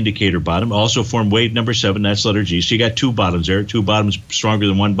momentum indicator bottom. Also formed wave number 7. That's letter G. So you got two bottoms there. Two bottoms stronger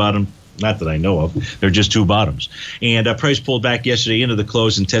than one bottom. Not that I know of. They're just two bottoms. And price pulled back yesterday into the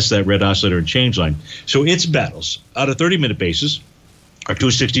close and tested that red oscillator and change line. So its battles on a 30-minute basis are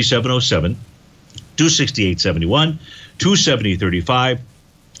 267.07, 268.71, 270.35,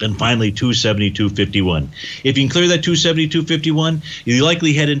 and finally 272.51. If you can clear that 272.51, you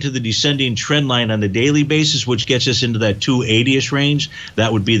likely head into the descending trend line on the daily basis, which gets us into that 280-ish range.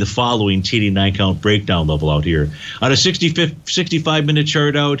 That would be the following TD9 count breakdown level out here. On a 65-minute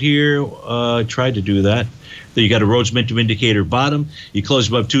chart out here, tried to do that. Then you got a Rhodes momentum indicator bottom. You close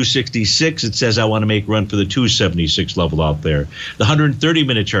above 266. It says I want to make run for the 276 level out there. The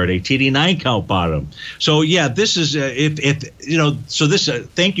 130-minute chart, a TD9 count bottom. So yeah, this is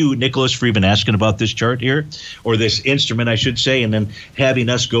thank you, Nicholas, for even asking about this chart here, or this instrument, I should say, and then having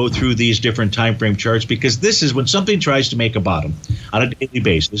us go through these different time frame charts, because this is when something tries to make a bottom on a daily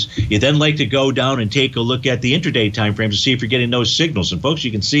basis. You then like to go down and take a look at the intraday time frames to see if you're getting those signals. And folks,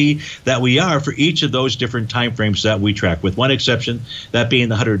 you can see that we are for each of those different time frames that we track, with one exception, that being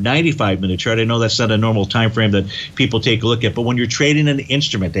the 195-minute chart. I know that's not a normal time frame that people take a look at, but when you're trading an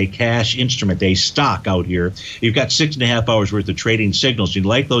instrument, a cash instrument, a stock out here, you've got 6.5 hours worth of trading signals. You'd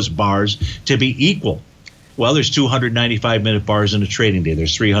like those bars to be equal. Well, there's 295-minute bars in a trading day.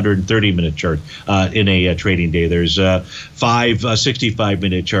 There's 330-minute chart in a trading day. There's 5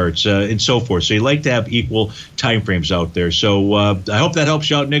 65-minute charts and so forth. So you like to have equal time frames out there. So I hope that helps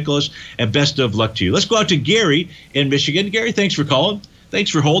you out, Nicholas, and best of luck to you. Let's go out to Gary in Michigan. Gary, thanks for calling.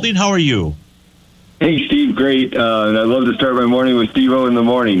 Thanks for holding. How are you? Hey, Steve, great. And I love to start my morning with Steve-O in the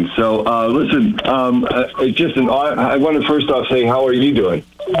morning. So, listen, I want to first off say, how are you doing?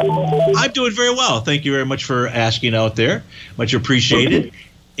 I'm doing very well. Thank you very much for asking out there. Much appreciated.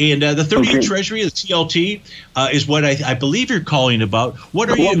 Okay. And the 30-year Treasury, the TLT, is what I believe you're calling about. What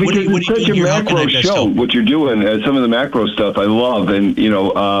are you doing here? How can I best help? What you're doing, some of the macro stuff I love. And,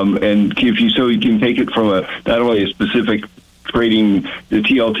 and if you can take it from not only a specific trading the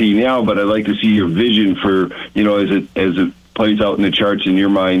TLT now, but I'd like to see your vision for, as it plays out in the charts in your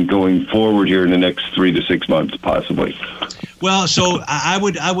mind going forward here in the next 3 to 6 months, possibly. Well, so I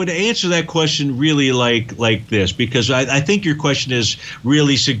would answer that question really like this, because I think your question is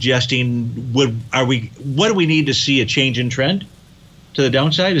really suggesting what do we need to see a change in trend to the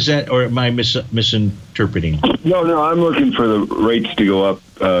downside? Is that, or am I misinterpreting? No, I'm looking for the rates to go up.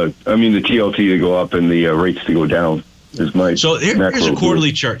 The TLT to go up and the rates to go down. So here's a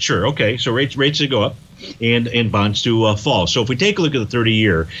quarterly chart. Sure. Okay. So rates to go up and bonds to fall. So if we take a look at the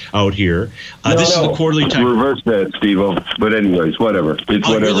 30-year out here, this is the quarterly time. Reverse that, Steve-O. But anyways, whatever. It's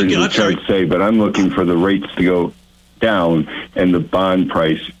whatever the charts say. But I'm looking for the rates to go down and the bond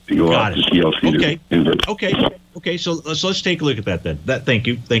price to go up. The TLC okay. To invert. Okay. So let's take a look at that then. Thank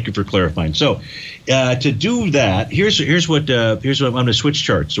you for clarifying. So to do that, here's what I'm going to switch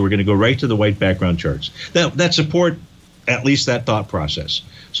charts. So we're going to go right to the white background charts that support at least that thought process.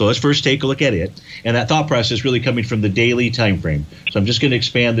 So let's first take a look at it. And that thought process really coming from the daily time frame. So I'm just going to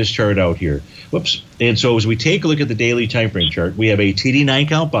expand this chart out here. Whoops. And so as we take a look at the daily time frame chart, we have a TD9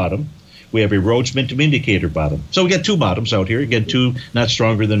 count bottom. We have a Rhodes Momentum Indicator bottom. So we got two bottoms out here. Again, two not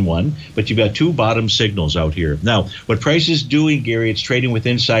stronger than one, but you've got two bottom signals out here. Now, what price is doing, Gary, it's trading with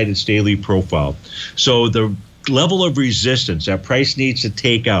inside its daily profile. So the level of resistance that price needs to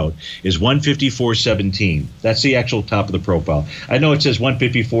take out is 154.17. That's the actual top of the profile. I know it says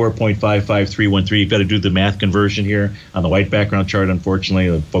 154.55313. You've got to do the math conversion here on the white background chart,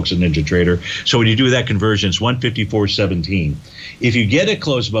 unfortunately, the folks at Ninja Trader. So when you do that conversion, it's 154.17. If you get it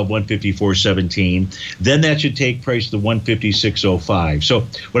close above 154.17, then that should take price to 156.05. So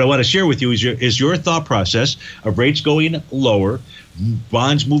what I want to share with you is your thought process of rates going lower,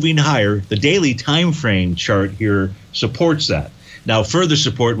 bonds moving higher. The daily time frame chart here supports that. Now, further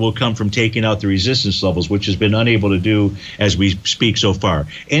support will come from taking out the resistance levels, which has been unable to do as we speak so far.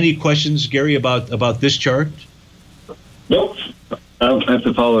 Any questions, Gary, about this chart? Nope. I'll have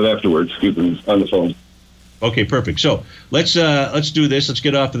to follow it afterwards. Excuse me, on the phone. Okay, perfect. So let's do this. Let's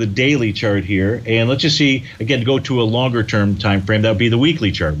get off of the daily chart here, and let's just see, again, go to a longer term time frame. That would be the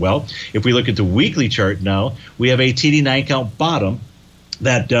weekly chart. Well, if we look at the weekly chart now, we have a TD9 count bottom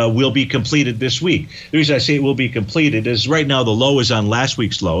that will be completed this week. The reason I say it will be completed is right now the low is on last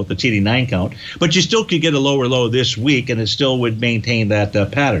week's low, the TD9 count, but you still could get a lower low this week and it still would maintain that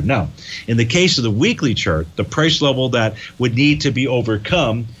pattern. Now, in the case of the weekly chart, the price level that would need to be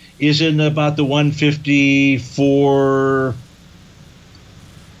overcome is in about the 154,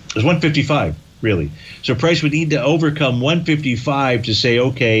 it's 155, really. So price would need to overcome 155 to say,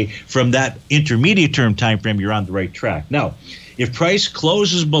 okay, from that intermediate term time frame, you're on the right track. Now, if price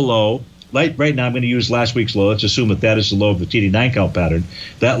closes below, like right now, I'm going to use last week's low. Let's assume that is the low of the TD9 count pattern.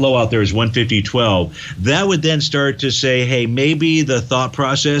 That low out there is 150.12. That would then start to say, hey, maybe the thought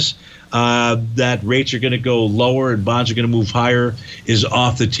process that rates are going to go lower and bonds are going to move higher is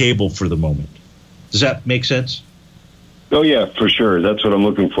off the table for the moment. Does that make sense? Oh, yeah, for sure. That's what I'm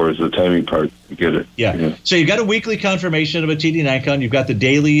looking for is the timing part to get it. Yeah. So you've got a weekly confirmation of a TD9 count. You've got the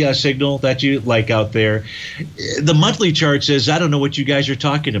daily signal that you like out there. The monthly chart says, I don't know what you guys are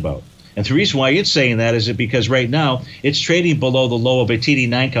talking about. And the reason why it's saying that is because right now it's trading below the low of a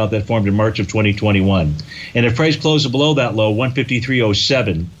TD9 count that formed in March of 2021. And if price closes below that low,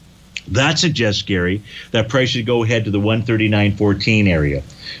 153.07, that suggests, Gary, that price should go ahead to the 139.14 area.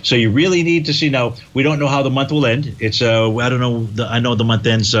 So you really need to see. Now, we don't know how the month will end. It's I don't know. I know the month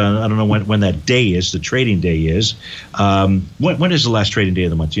ends. I don't know when that day is. The trading day is. When is the last trading day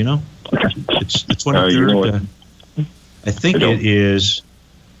of the month? Do you know? It's 23rd. I think it is.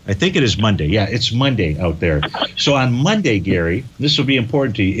 I think it is Monday. Yeah, it's Monday out there. So on Monday, Gary, this will be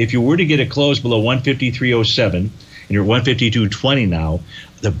important to you. If you were to get it closed below 153.07 and you're at 152.20 now,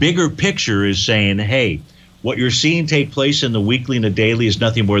 the bigger picture is saying, hey, what you're seeing take place in the weekly and the daily is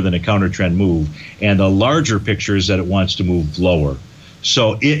nothing more than a counter trend move. And the larger picture is that it wants to move lower.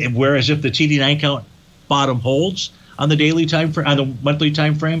 So whereas if the TD9 count bottom holds on the daily time frame, on the monthly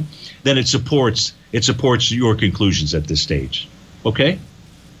time frame, then it supports your conclusions at this stage. Okay?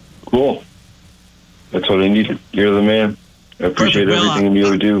 Cool. That's what I needed. You're the man. I appreciate everything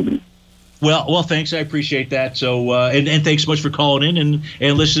you do. Well, thanks. I appreciate that. So, and thanks so much for calling in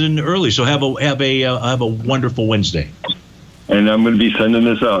and listening early. So have a wonderful Wednesday. And I'm going to be sending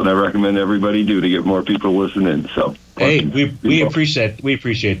this out, and I recommend everybody do to get more people listening. So, hey, we appreciate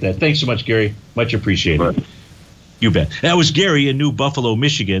that. Thanks so much, Gary. Much appreciated. Right. You bet. That was Gary in New Buffalo,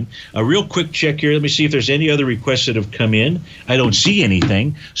 Michigan. A real quick check here. Let me see if there's any other requests that have come in. I don't see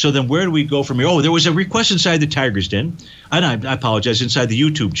anything. So then where do we go from here? Oh, there was a request inside the Tiger's Den. And I apologize, inside the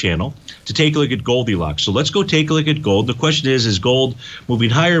YouTube channel to take a look at Goldilocks. So let's go take a look at gold. The question is gold moving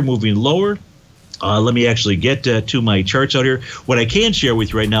higher, moving lower? Let me actually get to my charts out here. What I can share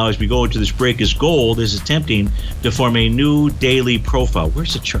with you right now as we go into this break is gold is attempting to form a new daily profile.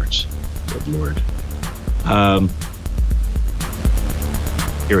 Where's the charts? Good Lord.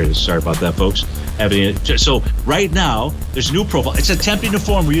 Here it is. Sorry about that, folks. So right now, there's a new profile. It's attempting to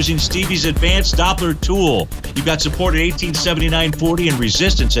form. We're using Stevie's advanced Doppler tool. You've got support at 1879.40 and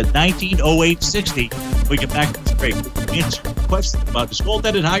resistance at 1908.60. We get back to the break. Answer the question about is gold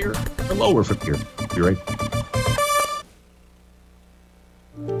headed higher or lower from here? You're right.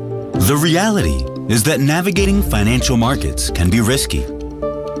 The reality is that navigating financial markets can be risky.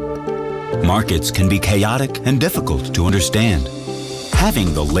 Markets can be chaotic and difficult to understand.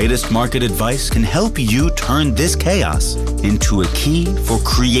 Having the latest market advice can help you turn this chaos into a key for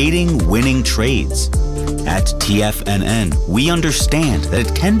creating winning trades. At TFNN, we understand that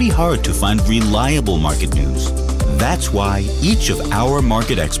it can be hard to find reliable market news. That's why each of our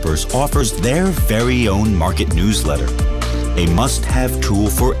market experts offers their very own market newsletter, a must-have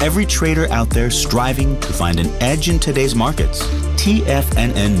tool for every trader out there striving to find an edge in today's markets.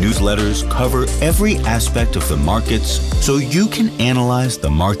 TFNN newsletters cover every aspect of the markets so you can analyze the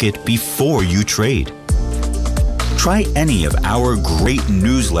market before you trade. Try any of our great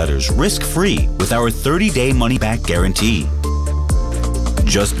newsletters risk-free with our 30-day money-back guarantee.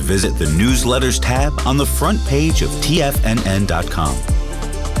 Just visit the Newsletters tab on the front page of TFNN.com.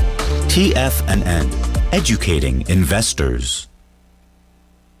 TFNN, educating investors.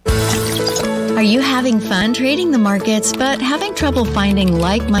 Are you having fun trading the markets but having trouble finding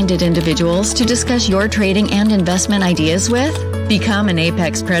like-minded individuals to discuss your trading and investment ideas with? Become an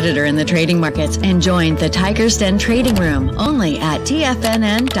apex predator in the trading markets and join the Tiger's Den Trading Room only at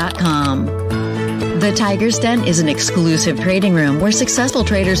TFNN.com. The Tiger's Den is an exclusive trading room where successful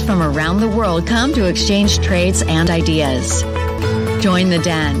traders from around the world come to exchange trades and ideas. Join the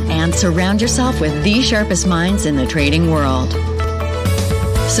den and surround yourself with the sharpest minds in the trading world.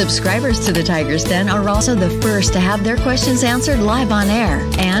 Subscribers to the Tiger's Den are also the first to have their questions answered live on air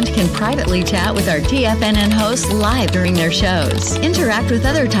and can privately chat with our TFNN hosts live during their shows. Interact with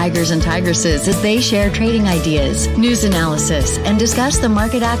other Tigers and Tigresses as they share trading ideas, news analysis, and discuss the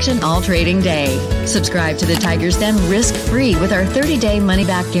market action all trading day. Subscribe to the Tiger's Den risk-free with our 30-day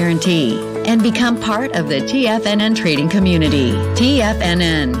money-back guarantee and become part of the TFNN trading community.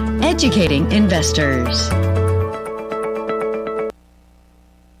 TFNN, educating investors.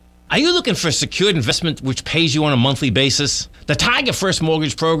 Are you looking for a secured investment which pays you on a monthly basis? The Tiger First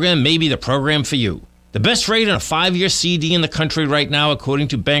Mortgage Program may be the program for you. The best rate on a 5-year CD in the country right now, according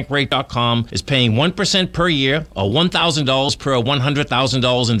to Bankrate.com, is paying 1% per year or $1,000 per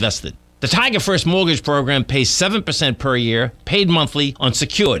 $100,000 invested. The Tiger First Mortgage Program pays 7% per year, paid monthly, on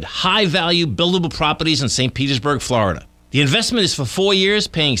secured, high-value, buildable properties in St. Petersburg, Florida. The investment is for 4 years,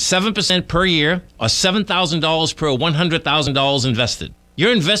 paying 7% per year or $7,000 per $100,000 invested.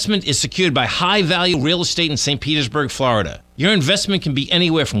 Your investment is secured by high-value real estate in St. Petersburg, Florida. Your investment can be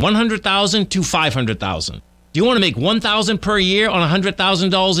anywhere from $100,000 to $500,000. Do you want to make $1,000 per year on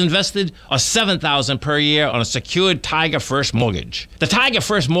 $100,000 invested or $7,000 per year on a secured Tiger First mortgage? The Tiger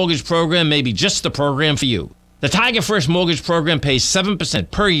First Mortgage Program may be just the program for you. The Tiger First Mortgage Program pays 7%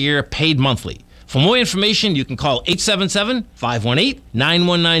 per year, paid monthly. For more information, you can call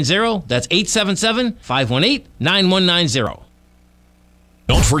 877-518-9190. That's 877-518-9190.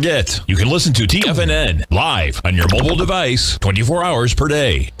 Don't forget, you can listen to TFNN live on your mobile device 24 hours per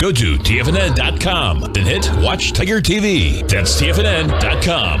day. Go to TFNN.com, then hit Watch Tiger TV. That's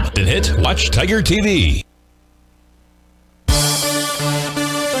TFNN.com, then hit Watch Tiger TV.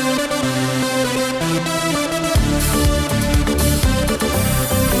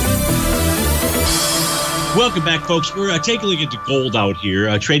 Welcome back, folks. We're taking a look at the gold out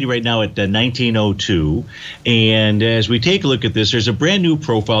here, trading right now at 1902. And as we take a look at this, there's a brand new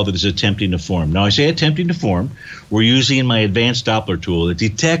profile that is attempting to form. Now, I say attempting to form. We're using my advanced Doppler tool. It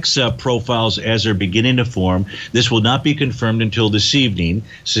detects profiles as they're beginning to form. This will not be confirmed until this evening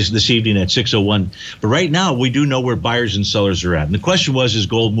at 6:01. But right now, we do know where buyers and sellers are at. And the question was, is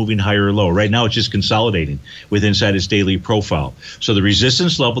gold moving higher or lower? Right now, it's just consolidating with inside its daily profile. So the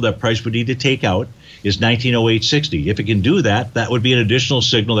resistance level that price would need to take out is 1908.60. If it can do that, that would be an additional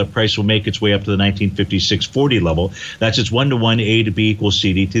signal that price will make its way up to the 1956.40 level. That's its 1-to-1 A to B equals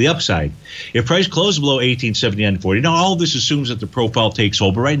CD to the upside. If price closes below 1879.40, now all of this assumes that the profile takes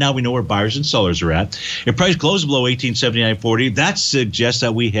hold, but right now we know where buyers and sellers are at. If price closes below 1879.40, that suggests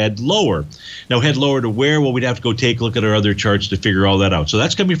that we head lower. Now head lower to where? Well, we'd have to go take a look at our other charts to figure all that out. So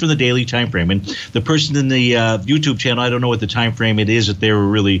that's coming from the daily time frame. And the person in the YouTube channel, I don't know what the time frame it is that they were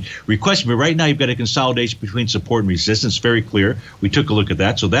really requesting, but right now you've got a consolidation between support and resistance, very clear. We took a look at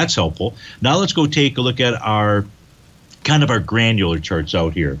that, so that's helpful. Now let's go take a look at our kind of our granular charts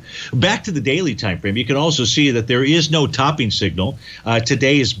out here. Back to the daily time frame, you can also see that there is no topping signal.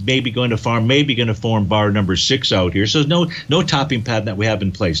 Today is maybe going to form bar number 6 out here. So there's no topping pattern that we have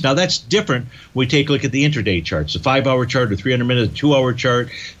in place. Now that's different when we take a look at the intraday charts. The 5-hour chart, the 300-minute, the 2-hour chart,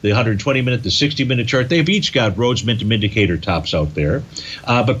 the 120-minute, the 60-minute chart. They've each got Rhodes Momentum Indicator tops out there.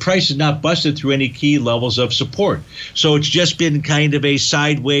 But price is not busted through any key levels of support. So it's just been kind of a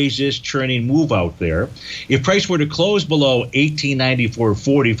sideways-ish churning move out there. If price were to close below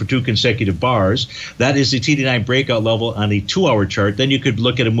 1894.40 for 2 consecutive bars, that is the TD9 breakout level on the 2-hour chart. Then you could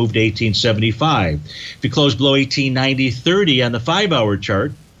look at a move to 1875. If you close below 1890.30 on the 5-hour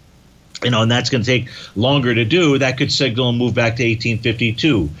chart, and that's going to take longer to do, that could signal a move back to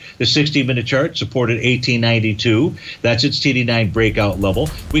 1852. The 60-minute chart supported 1892. That's its TD9 breakout level.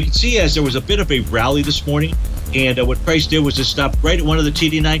 We can see as there was a bit of a rally this morning, and what price did was just stop right at one of the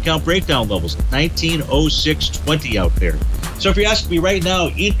TD9 count breakdown levels, 1906.20 out there. So if you're asking me right now,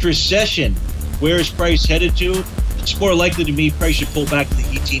 intra-session, where is price headed to? It's more likely to me price should pull back to the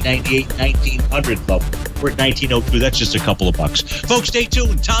 1898, 1900 level. We're at 1902. That's just a couple of bucks. Folks, stay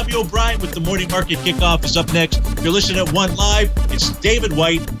tuned. Tommy O'Brien with the Morning Market Kickoff is up next. If you're listening at 1 Live, it's David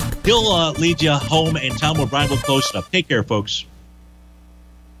White. He'll lead you home, and Tom O'Brien will close it up. Take care, folks.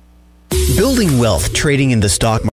 Building wealth trading in the stock market